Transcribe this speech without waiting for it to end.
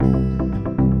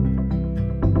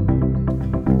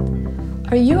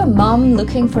Are you a mum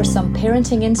looking for some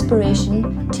parenting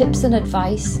inspiration, tips and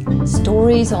advice,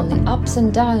 stories on the ups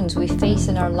and downs we face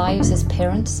in our lives as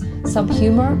parents, some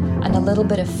humour and a little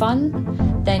bit of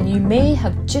fun? Then you may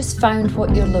have just found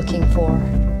what you're looking for.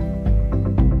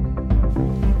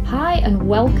 Hi and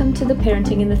welcome to the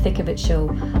Parenting in the Thick of It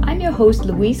show. I'm your host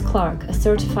Louise Clark, a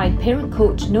certified parent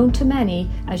coach known to many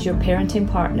as your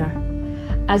parenting partner.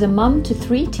 As a mum to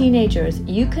 3 teenagers,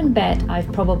 you can bet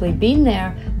I've probably been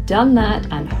there, done that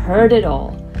and heard it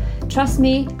all. Trust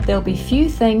me, there'll be few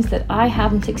things that I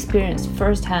haven't experienced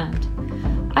firsthand.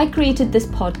 I created this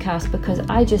podcast because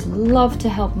I just love to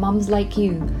help mums like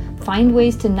you find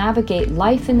ways to navigate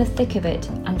life in the thick of it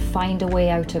and find a way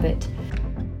out of it.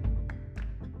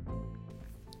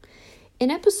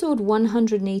 In episode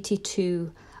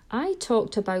 182, I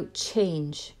talked about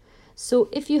change. So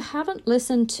if you haven't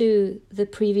listened to the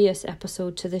previous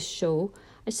episode to this show,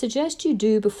 I suggest you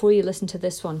do before you listen to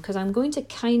this one, because I'm going to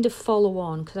kind of follow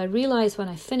on, because I realised when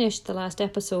I finished the last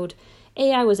episode,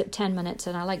 A, I was at 10 minutes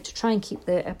and I like to try and keep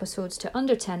the episodes to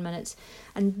under 10 minutes,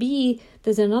 and B,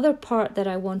 there's another part that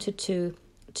I wanted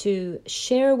to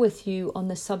share with you on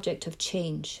the subject of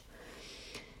change,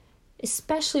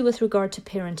 especially with regard to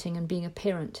parenting and being a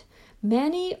parent.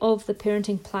 Many of the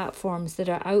parenting platforms that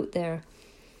are out there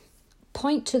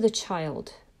point to the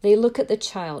child. They look at the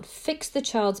child, fix the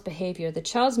child's behaviour. The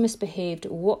child's misbehaved.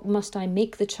 What must I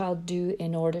make the child do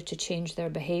in order to change their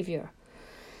behaviour?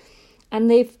 And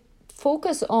they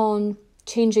focus on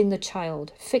changing the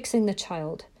child, fixing the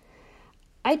child.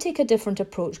 I take a different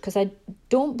approach because I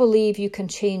don't believe you can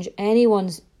change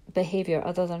anyone's behaviour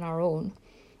other than our own.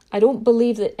 I don't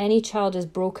believe that any child is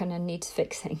broken and needs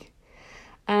fixing.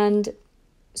 And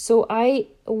so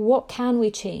what can we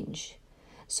change?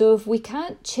 So if we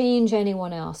can't change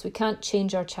anyone else, we can't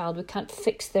change our child, we can't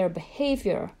fix their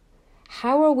behaviour,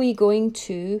 how are we going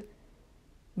to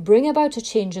bring about a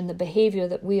change in the behaviour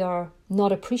that we are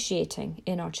not appreciating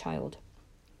in our child?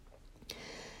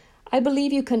 I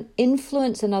believe you can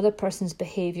influence another person's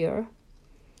behaviour,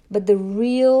 but the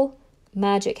real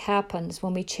magic happens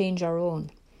when we change our own.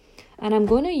 And I'm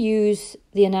going to use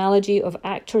the analogy of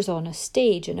actors on a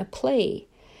stage in a play.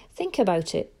 Think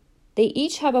about it. They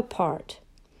each have a part.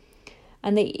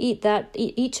 And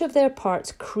each of their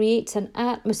parts creates an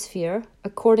atmosphere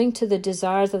according to the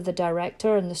desires of the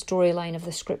director and the storyline of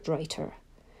the scriptwriter.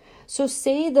 So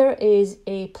say there is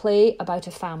a play about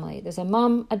a family. There's a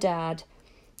mum, a dad,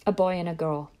 a boy and a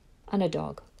girl, and a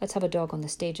dog. Let's have a dog on the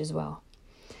stage as well.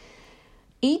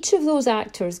 Each of those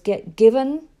actors get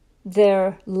given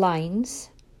their lines,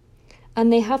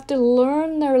 and they have to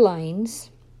learn their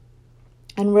lines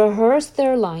and rehearse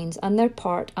their lines and their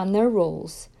part and their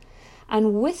roles.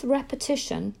 And with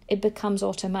repetition, it becomes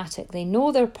automatic. They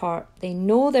know their part, they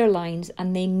know their lines,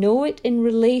 and they know it in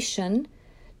relation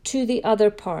to the other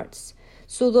parts.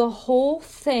 So the whole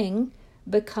thing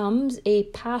becomes a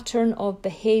pattern of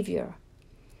behaviour.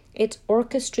 It's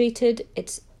orchestrated,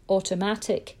 it's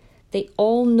automatic. They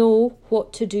all know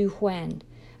what to do when.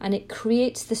 And it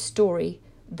creates the story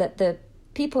that the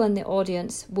people in the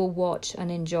audience will watch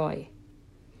and enjoy.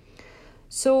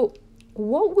 So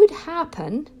what would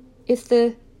happen if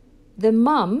the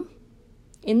mum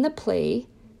in the play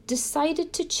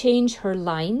decided to change her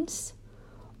lines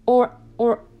or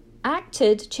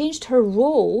changed her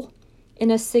role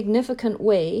in a significant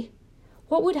way?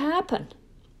 What would happen?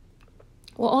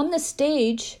 Well, on the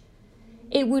stage,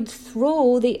 it would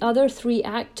throw the other 3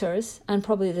 actors, and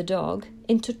probably the dog,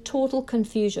 into total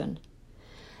confusion.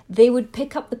 They would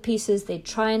pick up the pieces, they'd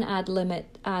try and ad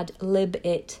lib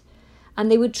it, and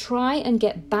they would try and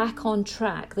get back on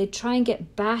track. They'd try and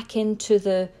get back into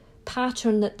the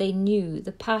pattern that they knew,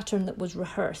 the pattern that was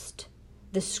rehearsed,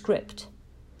 the script.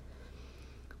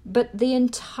 But the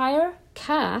entire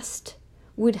cast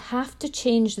would have to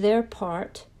change their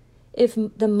part if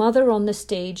the mother on the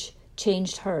stage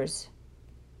changed hers.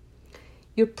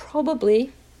 You're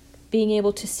probably being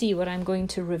able to see what I'm going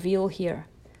to reveal here.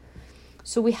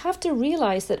 So we have to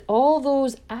realize that all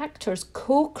those actors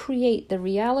co-create the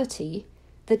reality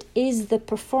that is the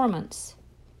performance.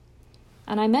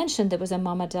 And I mentioned there was a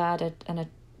mum, a dad, and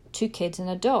 2 kids and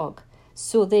a dog.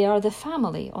 So they are the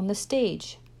family on the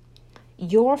stage.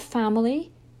 Your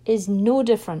family is no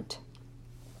different.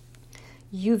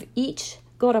 You've each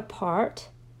got a part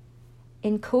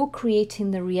in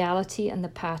co-creating the reality and the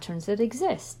patterns that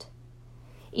exist.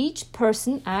 Each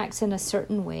person acts in a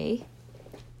certain way,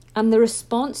 and the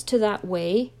response to that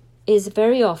way is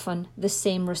very often the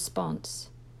same response.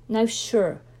 Now,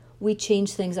 sure, we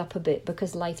change things up a bit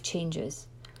because life changes.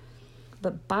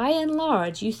 But by and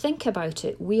large, you think about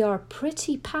it, we are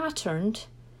pretty patterned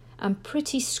and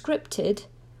pretty scripted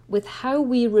with how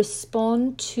we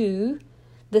respond to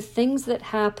the things that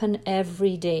happen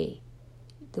every day.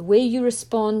 The way you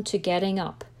respond to getting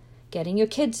up, getting your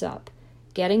kids up,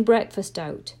 getting breakfast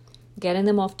out, getting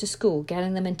them off to school,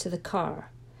 getting them into the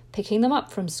car, picking them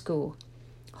up from school,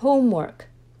 homework,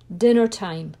 dinner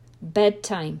time,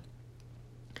 bedtime.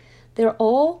 They're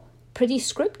all pretty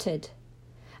scripted,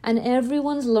 and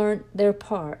everyone's learnt their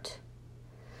part.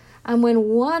 And when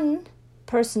one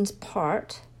person's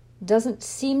part doesn't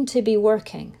seem to be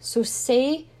working, so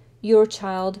say your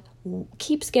child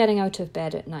keeps getting out of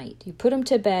bed at night. You put him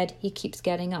to bed, he keeps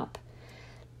getting up.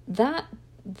 That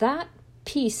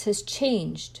piece has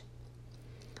changed.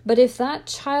 But if that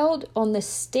child on the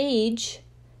stage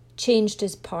changed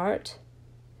his part,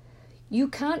 you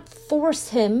can't force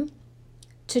him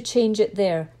to change it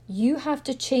there. You have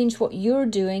to change what you're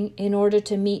doing in order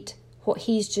to meet what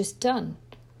he's just done.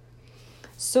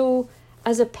 So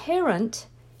as a parent,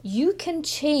 you can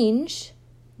change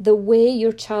the way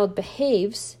your child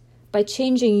behaves by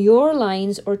changing your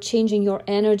lines or changing your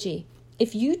energy.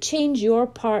 If you change your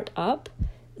part up,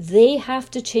 they have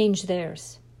to change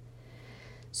theirs.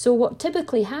 So what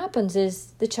typically happens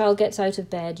is the child gets out of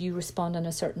bed, you respond in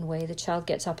a certain way. The child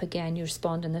gets up again, you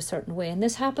respond in a certain way. And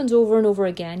this happens over and over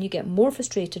again. You get more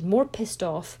frustrated, more pissed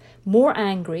off, more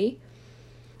angry,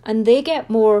 and they get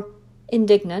more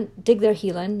indignant, dig their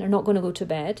heel in, they're not going to go to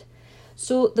bed.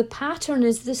 So the pattern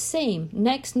is the same.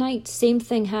 Next night, same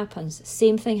thing happens.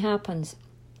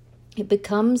 It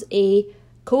becomes a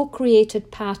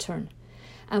co-created pattern.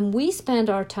 And we spend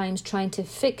our times trying to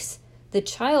fix the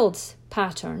child's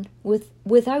pattern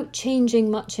without changing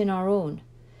much in our own.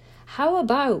 How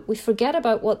about we forget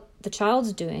about what the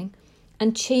child's doing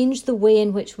and change the way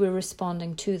in which we're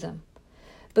responding to them?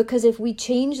 Because if we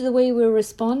change the way we're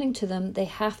responding to them, they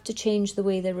have to change the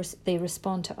way they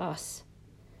respond to us.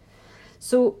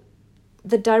 So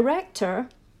the director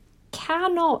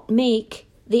cannot make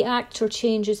the actor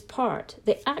change his part.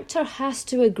 The actor has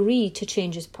to agree to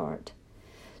change his part.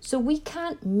 So we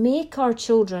can't make our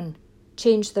children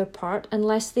change their part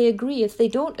unless they agree. If they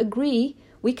don't agree,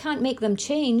 we can't make them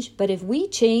change. But if we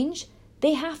change,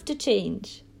 they have to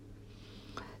change.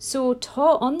 So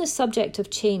on the subject of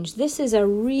change, this is a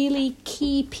really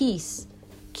key piece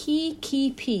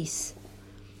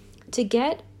to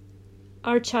get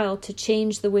our child to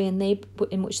change the way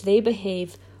in which they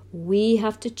behave. We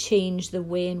have to change the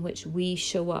way in which we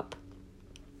show up.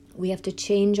 We have to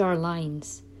change our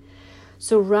lines.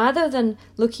 So rather than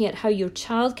looking at how your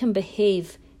child can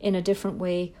behave in a different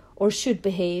way or should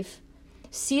behave,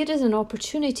 see it as an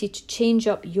opportunity to change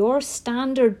up your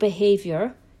standard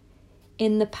behavior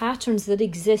in the patterns that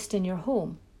exist in your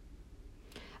home.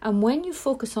 And when you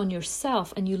focus on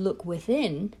yourself and you look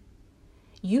within,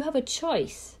 you have a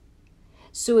choice.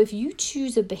 So if you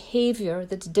choose a behavior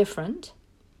that's different,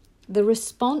 the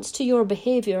response to your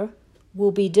behavior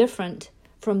will be different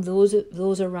from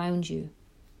those around you.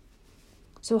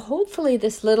 So hopefully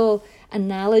this little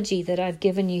analogy that I've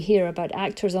given you here about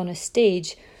actors on a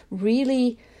stage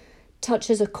really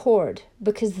touches a chord,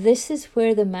 because this is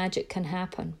where the magic can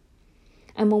happen.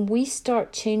 And when we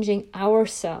start changing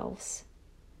ourselves,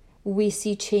 we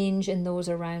see change in those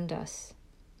around us.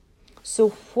 So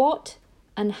what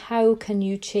and how can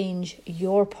you change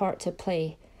your part to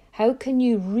play? How can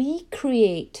you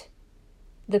recreate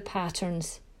the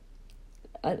patterns,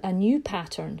 a new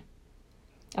pattern,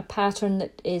 a pattern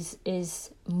that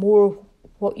is more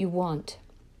what you want?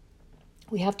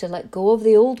 We have to let go of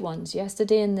the old ones.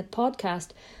 Yesterday in the podcast,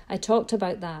 I talked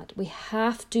about that. We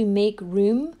have to make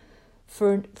room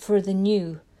for the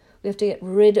new. We have to get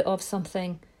rid of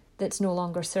something that's no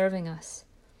longer serving us.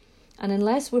 And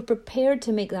unless we're prepared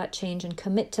to make that change and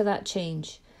commit to that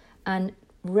change and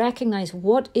recognize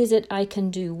what is it I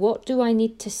can do, what do I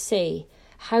need to say,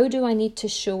 how do I need to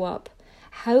show up,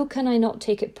 how can I not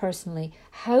take it personally,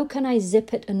 how can I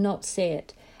zip it and not say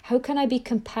it, how can I be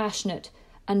compassionate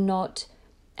and not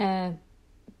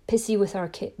pissy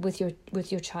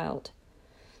with your child.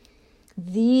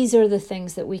 These are the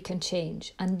things that we can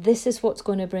change, and this is what's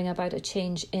going to bring about a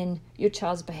change in your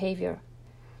child's behavior.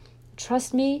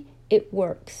 Trust me, it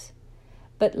works.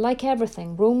 But like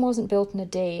everything, Rome wasn't built in a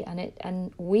day,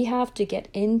 and we have to get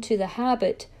into the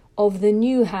habit of the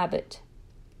new habit.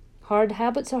 Hard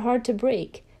habits are hard to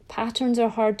break. Patterns are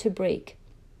hard to break.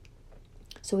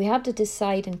 So we have to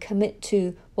decide and commit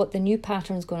to what the new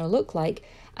pattern is going to look like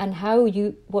and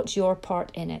what's your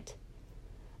part in it.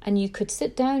 And you could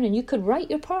sit down and you could write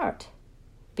your part.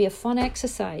 Be a fun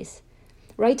exercise.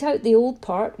 Write out the old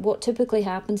part, what typically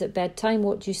happens at bedtime,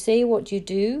 what you say, what you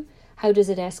do, how does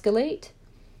it escalate?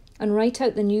 and write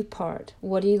out the new part.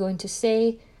 What are you going to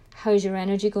say? How's your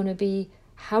energy going to be?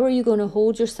 How are you going to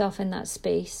hold yourself in that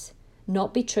space,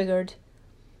 not be triggered?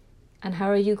 And how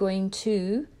are you going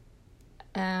to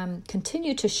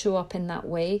continue to show up in that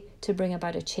way to bring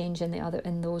about a change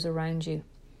in those around you?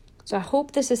 So I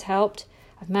hope this has helped.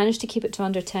 I've managed to keep it to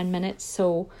under 10 minutes,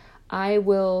 so I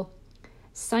will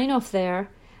sign off there,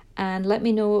 and let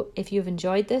me know if you've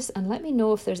enjoyed this, and let me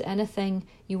know if there's anything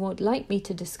you would like me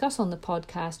to discuss on the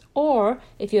podcast, or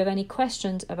if you have any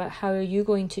questions about how are you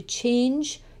going to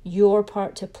change your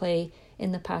part to play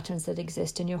in the patterns that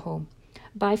exist in your home.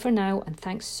 Bye for now, and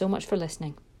thanks so much for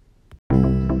listening.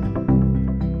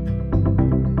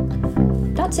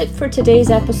 That's it for today's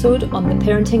episode on the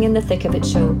Parenting in the Thick of It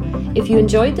show. If you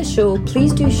enjoyed the show,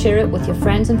 please do share it with your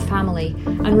friends and family.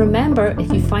 And remember,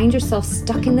 if you find yourself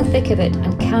stuck in the thick of it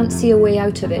and can't see a way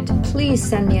out of it, please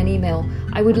send me an email.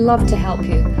 I would love to help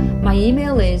you. My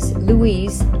email is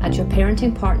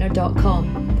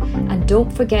louise@yourparentingpartner.com. And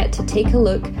don't forget to take a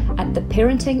look at the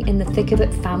Parenting in the Thick of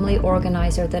It family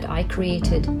organizer that I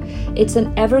created. It's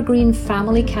an evergreen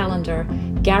family calendar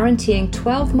guaranteeing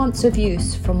 12 months of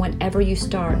use from whenever you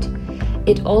start.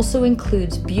 It also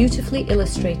includes beautifully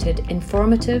illustrated,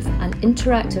 informative and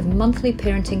interactive monthly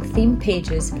parenting theme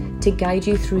pages to guide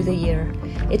you through the year.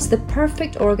 It's the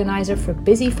perfect organizer for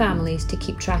busy families to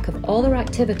keep track of all their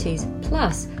activities,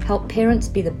 plus help parents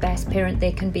be the best parent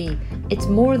they can be. It's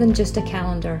more than just a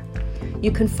calendar.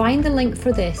 You can find the link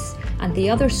for this and the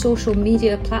other social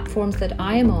media platforms that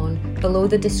I am on below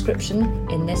the description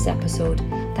in this episode.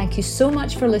 Thank you so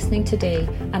much for listening today,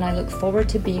 and I look forward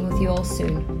to being with you all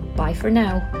soon. Bye for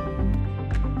now.